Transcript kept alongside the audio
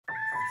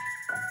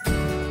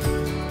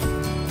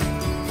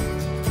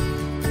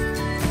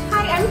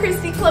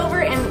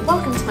Clover, and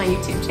welcome to my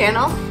YouTube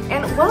channel,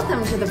 and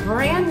welcome to the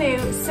brand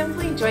new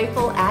Simply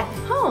Joyful at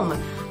Home.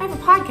 I have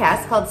a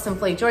podcast called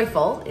Simply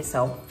Joyful,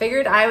 so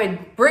figured I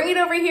would bring it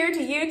over here to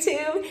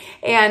YouTube,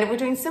 and we're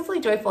doing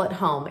Simply Joyful at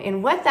Home.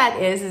 And what that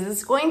is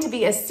it's going to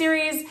be a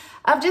series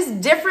of just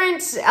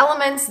different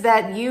elements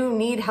that you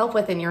need help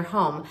with in your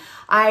home.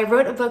 I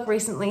wrote a book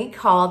recently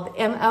called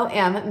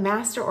M.O.M,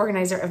 Master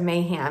Organizer of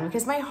Mayhem,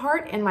 because my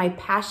heart and my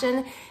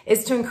passion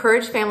is to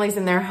encourage families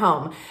in their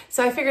home.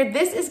 So I figured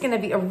this is going to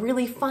be a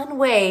really fun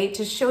way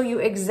to show you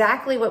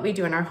exactly what we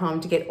do in our home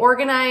to get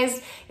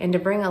organized and to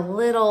bring a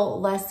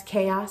little less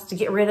chaos, to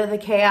get rid of the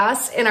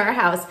chaos in our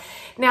house.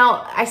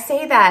 Now, I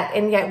say that,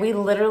 and yet we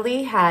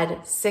literally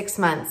had 6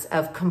 months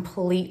of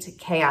complete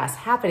chaos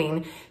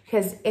happening,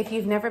 because if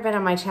you've never been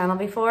on my channel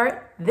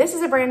before, this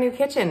is a brand new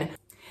kitchen.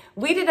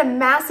 We did a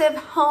massive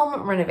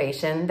home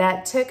renovation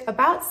that took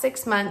about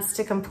 6 months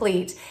to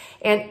complete.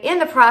 And in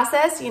the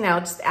process,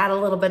 just add a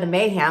little bit of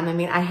mayhem. I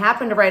mean, I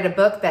happen to write a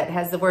book that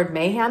has the word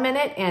mayhem in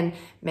it, and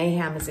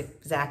mayhem is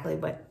exactly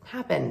what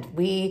happened.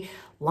 We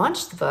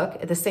launched the book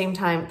at the same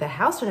time the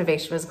house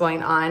renovation was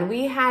going on.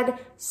 We had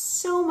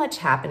so much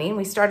happening.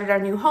 We started our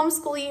new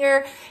homeschool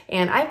year,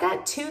 and I've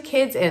got 2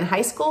 kids in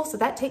high school, so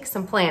that takes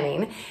some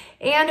planning.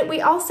 And we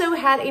also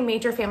had a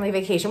major family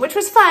vacation, which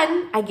was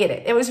fun. I get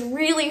it. It was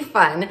really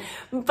fun.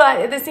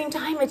 But at the same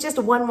time, it's just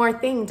one more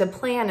thing to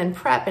plan and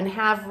prep and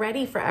have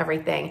ready for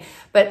everything.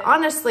 But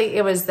honestly,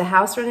 it was the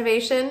house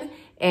renovation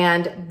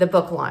and the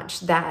book launch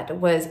that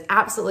was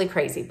absolutely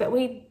crazy. But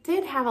we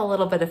did have a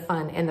little bit of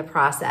fun in the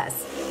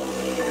process.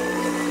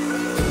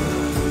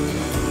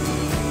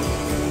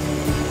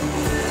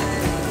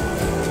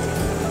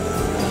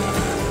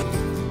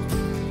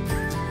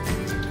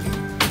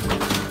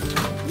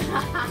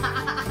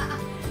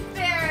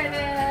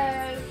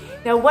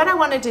 Now, what I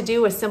wanted to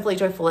do with Simply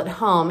Joyful at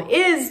Home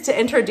is to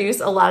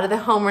introduce a lot of the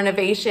home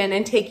renovation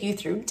and take you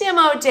through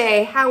demo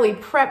day, how we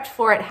prepped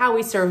for it, how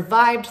we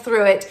survived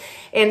through it,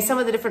 and some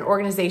of the different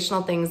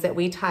organizational things that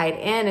we tied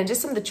in, and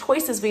just some of the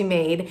choices we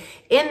made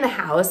in the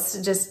house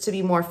just to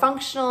be more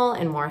functional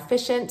and more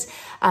efficient.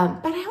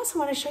 But I also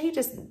want to show you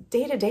just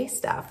day-to-day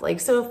stuff.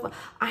 So if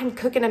I'm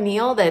cooking a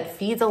meal that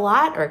feeds a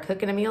lot or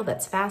cooking a meal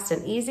that's fast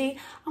and easy,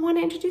 I want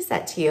to introduce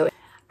that to you.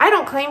 I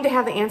don't claim to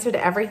have the answer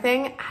to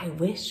everything. I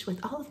wish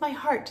with all of my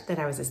heart that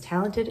I was as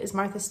talented as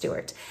Martha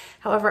Stewart.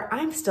 However,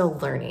 I'm still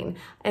learning.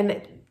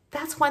 And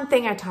that's one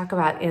thing I talk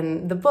about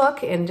in the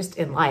book and just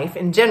in life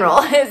in general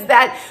is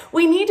that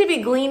we need to be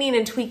gleaning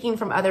and tweaking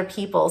from other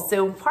people.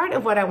 So part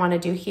of what I want to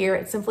do here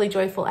at Simply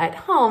Joyful at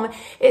Home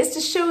is to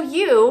show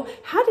you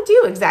how to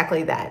do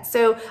exactly that.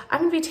 So I'm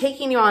going to be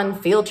taking you on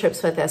field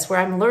trips with us where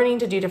I'm learning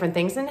to do different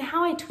things and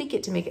how I tweak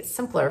it to make it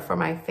simpler for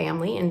my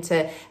family and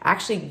to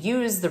actually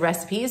use the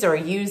recipes or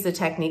use the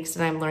techniques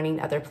that I'm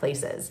learning other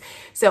places.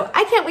 So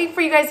I can't wait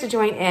for you guys to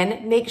join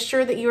in. Make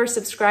sure that you are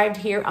subscribed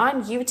here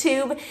on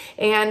YouTube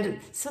and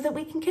so that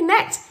we can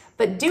connect.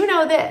 But do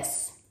know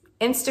this,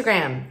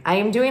 Instagram. I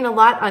am doing a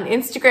lot on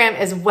Instagram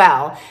as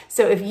well.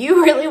 So if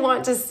you really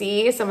want to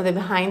see some of the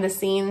behind the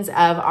scenes of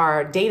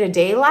our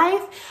day-to-day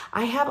life,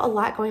 I have a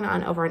lot going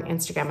on over on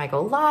Instagram. I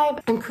go live.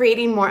 I'm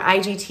creating more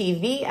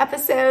IGTV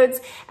episodes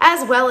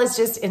as well as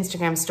just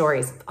Instagram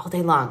stories all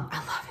day long. I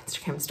love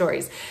Instagram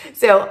stories.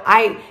 So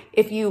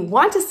if you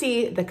want to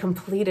see the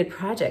completed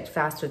project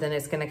faster than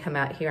it's going to come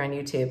out here on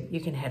YouTube, you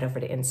can head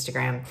over to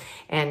Instagram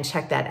and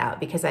check that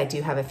out because I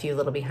do have a few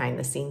little behind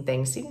the scene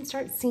things so you can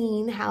start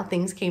seeing how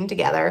things came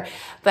together.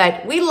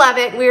 But we love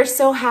it. We're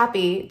so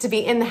happy to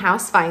be in the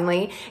house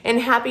finally and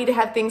happy to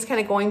have things kind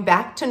of going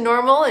back to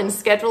normal and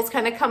schedules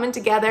kind of coming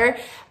together.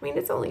 I mean,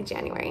 it's only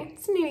January.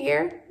 It's a new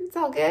year. It's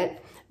all good.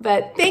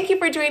 But thank you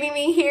for joining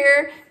me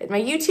here at my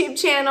YouTube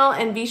channel,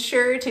 and be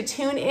sure to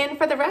tune in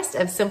for the rest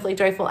of Simply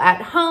Joyful at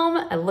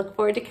Home. I look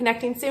forward to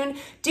connecting soon.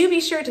 Do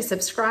be sure to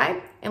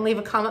subscribe and leave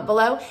a comment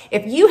below.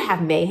 If you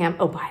have mayhem,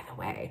 oh, by the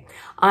way,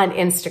 on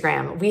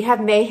Instagram, we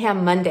have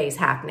Mayhem Mondays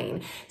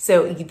happening.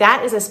 So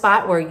that is a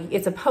spot where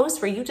it's a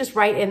post where you just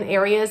write in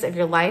areas of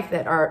your life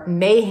that are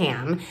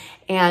mayhem,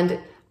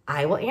 and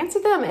I will answer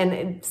them,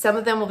 and some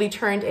of them will be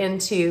turned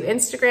into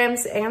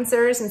Instagram's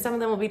answers and some of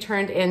them will be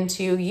turned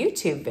into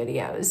YouTube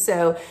videos.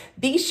 So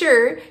be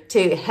sure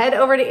to head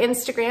over to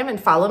Instagram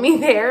and follow me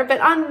there.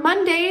 But on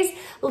Mondays,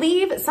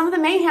 leave some of the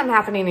mayhem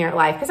happening in your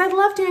life because I'd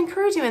love to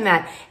encourage you in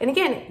that. And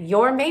again,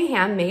 your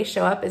mayhem may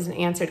show up as an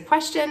answered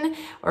question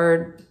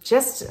or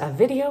just a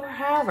video or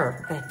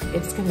however, but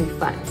it's going to be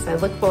fun. So I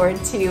look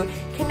forward to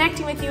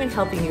connecting with you and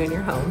helping you in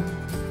your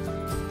home.